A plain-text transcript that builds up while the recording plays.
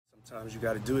Sometimes you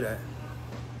gotta do that.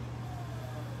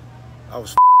 I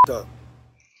was up.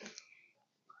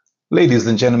 Ladies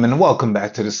and gentlemen, welcome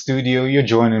back to the studio. You're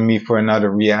joining me for another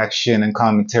reaction and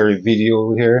commentary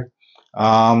video here.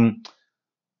 Um,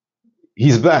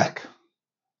 he's back.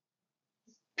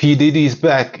 P. Diddy's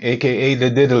back, aka the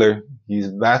Diddler. He's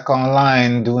back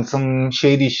online doing some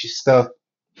shady stuff,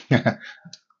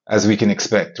 as we can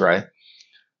expect, right?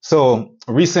 So,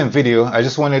 recent video, I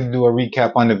just wanted to do a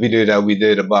recap on the video that we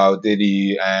did about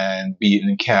Diddy and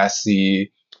beating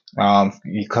Cassie a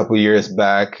couple years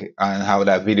back, and how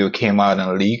that video came out in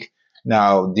a leak.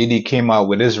 Now, Diddy came out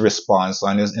with his response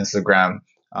on his Instagram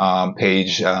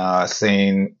page,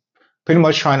 saying, pretty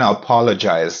much trying to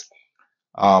apologize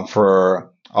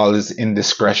for all his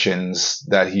indiscretions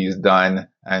that he's done,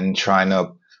 and trying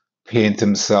to paint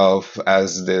himself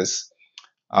as this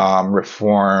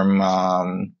reform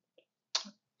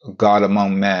God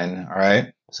among men. All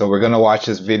right. So we're gonna watch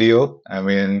this video. I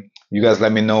mean, you guys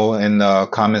let me know in the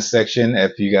comment section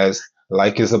if you guys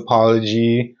like his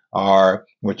apology, or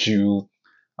what you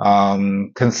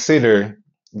consider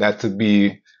that to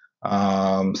be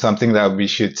something that we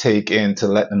should take in to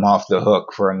let them off the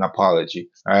hook for an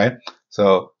apology. All right.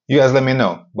 So you guys let me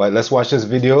know. But let's watch this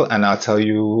video, and I'll tell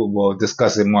you. We'll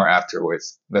discuss it more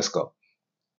afterwards. Let's go.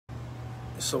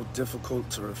 It's so difficult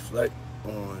to reflect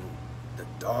on the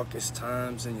darkest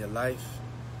times in your life,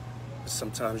 but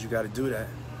sometimes you gotta do that.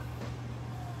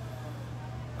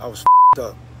 I was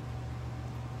up.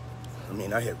 I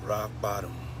mean, I hit rock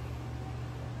bottom,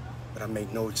 but I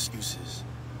make no excuses.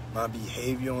 My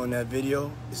behavior on that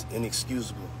video is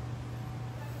inexcusable.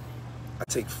 I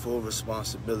take full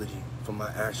responsibility for my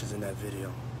actions in that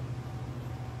video.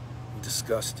 I'm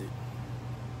disgusted.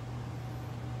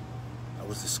 I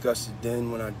was disgusted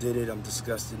then when I did it. I'm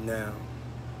disgusted now.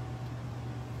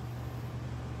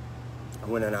 I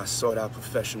went and I sought out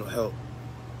professional help.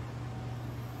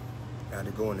 I had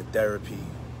to go into therapy,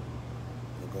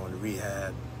 and go into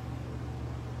rehab.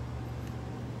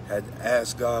 Had to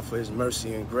ask God for His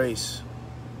mercy and grace.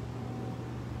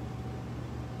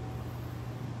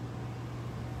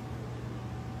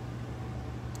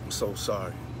 I'm so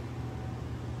sorry.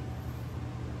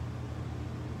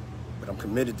 But I'm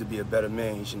committed to be a better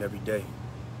man each and every day.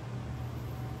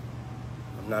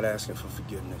 I'm not asking for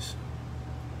forgiveness.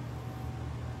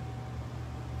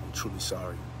 I'm truly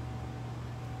sorry.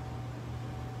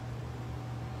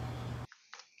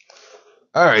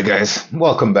 All right, guys,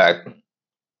 welcome back.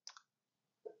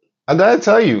 I gotta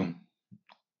tell you,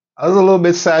 I was a little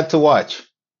bit sad to watch.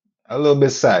 A little bit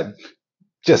sad.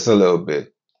 Just a little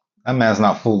bit. That man's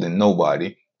not fooling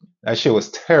nobody. That shit was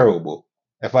terrible.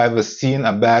 If I ever seen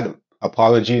a bad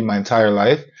apology in my entire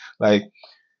life, like,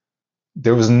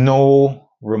 there was no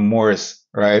remorse,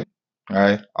 right?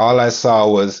 Right? All I saw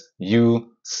was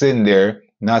you sitting there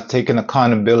not taking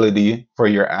accountability for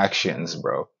your actions,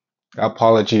 bro. The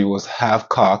apology was half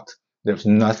cocked. There's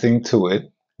nothing to it.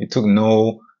 You took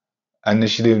no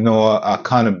initiative, no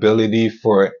accountability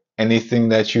for anything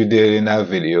that you did in that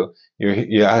video.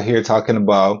 You're out here talking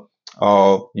about,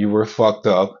 oh, you were fucked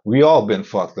up. We all been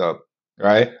fucked up,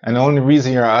 right? And the only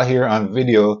reason you're out here on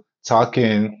video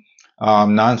talking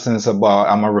nonsense about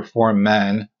I'm a reformed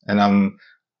man, and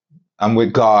I'm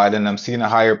with God, and I'm seeing a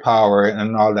higher power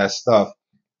and all that stuff,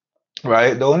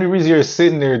 right? The only reason you're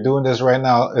sitting there doing this right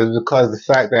now is because the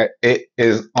fact that it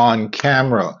is on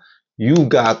camera. You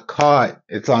got caught.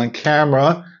 It's on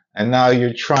camera. And now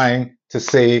you're trying to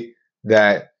say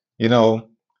that,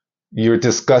 you're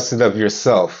disgusted of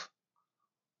yourself.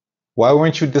 Why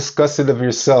weren't you disgusted of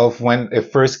yourself when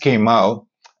it first came out,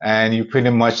 and you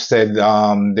pretty much said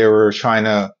they were trying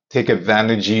to take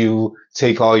advantage of you,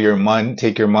 take your money,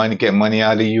 get money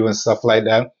out of you and stuff like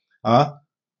that? Huh?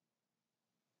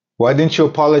 Why didn't you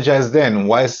apologize then?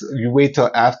 Why you wait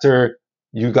till after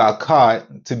you got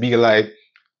caught to be like,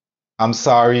 I'm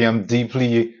sorry, I'm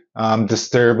deeply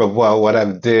disturbed of what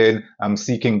I've did. I'm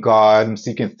seeking God, I'm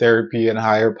seeking therapy and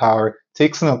higher power.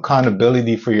 Take some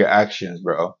accountability for your actions,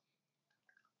 bro.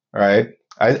 Right?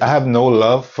 I have no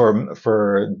love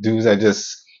for dudes that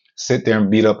just sit there and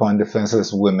beat up on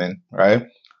defenseless women, right?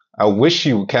 I wish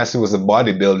Cassie was a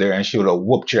bodybuilder and she would have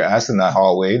whooped your ass in that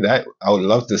hallway. That I would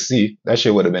love to see. That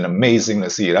shit would have been amazing to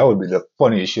see. That would be the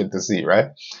funniest shit to see, right?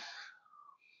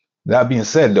 That being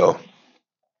said, though,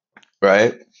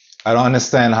 right? I don't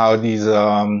understand how these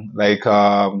I'm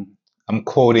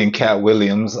quoting Cat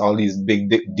Williams, all these big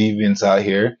dick deviants out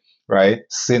here, right?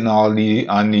 Sitting on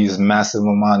these massive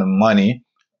amount of money,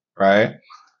 right?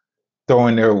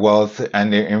 Throwing their wealth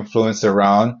and their influence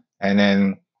around, and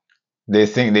then they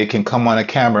think they can come on a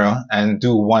camera and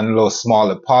do one little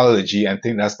small apology and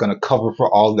think that's going to cover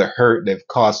for all the hurt they've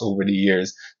caused over the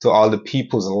years, to all the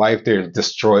people's life they've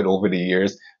destroyed over the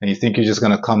years. And you think you're just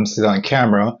going to come sit on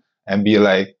camera and be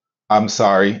like, I'm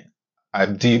sorry,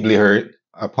 I'm deeply hurt,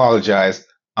 I apologize,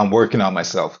 I'm working on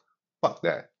myself. Fuck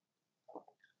that.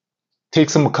 Take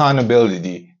some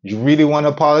accountability. You really want to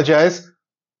apologize?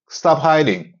 Stop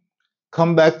hiding.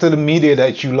 Come back to the media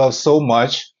that you love so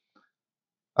much.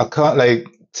 Like,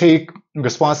 take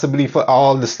responsibility for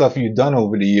all the stuff you've done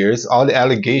over the years, all the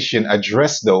allegation,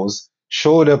 address those,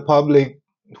 show the public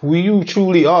who you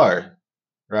truly are,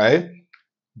 right?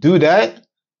 Do that.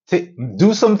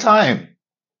 Do some time,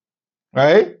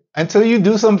 right? Until you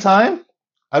do some time,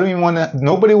 I don't even want to,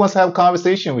 nobody wants to have a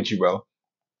conversation with you, bro.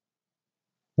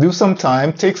 Do some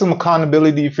time, take some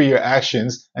accountability for your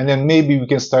actions, and then maybe we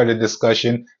can start a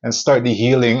discussion and start the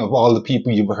healing of all the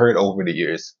people you've hurt over the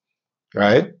years,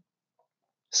 right?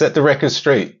 Set the record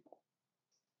straight.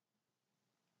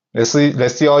 Let's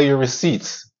see all your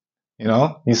receipts. You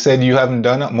know, you said you haven't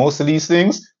done most of these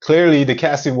things. Clearly, the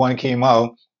Cassie one came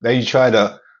out that you tried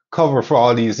to cover for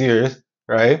all these years,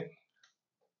 right?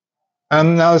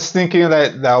 And I was thinking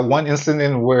that one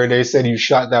incident where they said you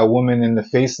shot that woman in the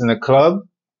face in the club,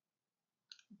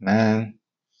 man,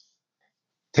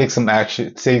 take some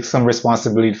action, take some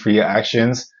responsibility for your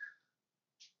actions.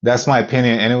 That's my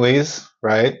opinion anyways,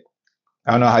 right?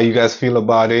 I don't know how you guys feel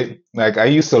about it. Like, I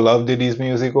used to love Diddy's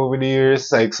music over the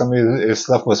years. Like, some of his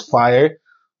stuff was fire,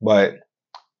 but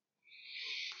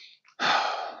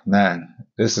man,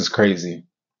 this is crazy.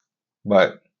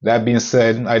 But that being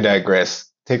said, I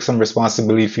digress. Take some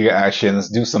responsibility for your actions.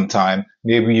 Do some time.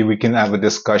 Maybe we can have a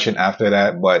discussion after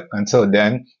that. But until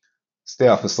then, stay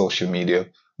off of social media.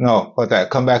 No, fuck that.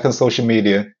 Come back on social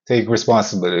media. Take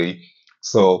responsibility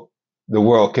so the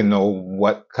world can know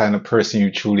what kind of person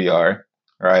you truly are.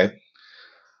 Right?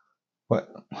 But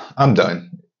I'm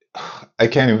done. I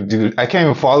can't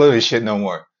even follow this shit no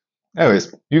more.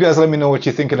 Anyways, you guys let me know what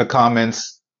you think in the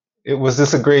comments. Was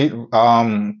this a great,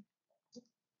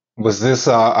 was this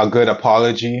a good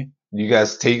apology? You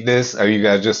guys take this, or you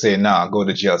guys just say, nah, go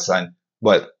to jail, son?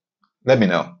 But let me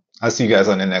know. I'll see you guys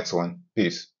on the next one.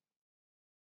 Peace.